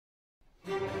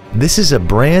This is a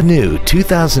brand new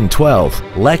 2012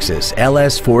 Lexus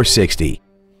LS 460.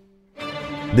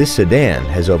 This sedan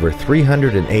has over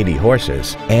 380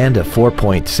 horses and a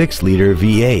 4.6-liter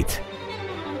V8.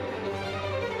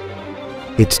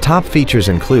 Its top features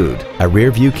include a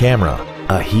rear-view camera,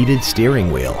 a heated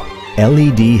steering wheel,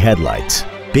 LED headlights,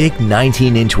 big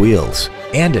 19-inch wheels,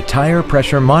 and a tire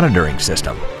pressure monitoring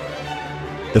system.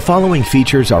 The following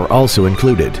features are also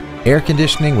included: air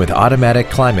conditioning with automatic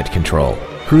climate control,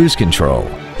 cruise control,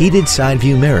 heated side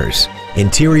view mirrors,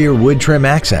 interior wood trim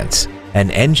accents, an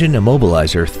engine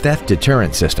immobilizer theft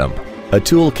deterrent system, a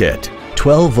toolkit,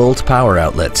 12-volt power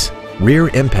outlets, rear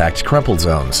impact crumple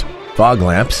zones, fog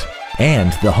lamps,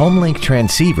 and the HomeLink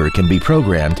transceiver can be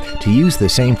programmed to use the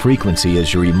same frequency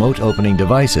as your remote opening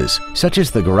devices, such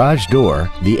as the garage door,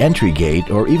 the entry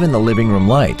gate, or even the living room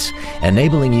lights,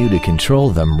 enabling you to control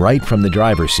them right from the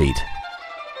driver's seat.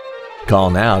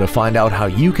 Call now to find out how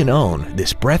you can own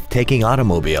this breathtaking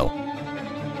automobile.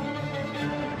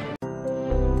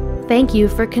 Thank you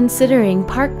for considering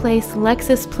Park Place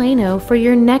Lexus Plano for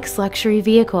your next luxury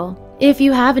vehicle. If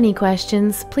you have any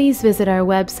questions, please visit our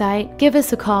website, give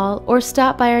us a call, or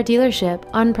stop by our dealership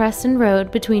on Preston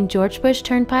Road between George Bush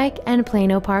Turnpike and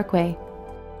Plano Parkway.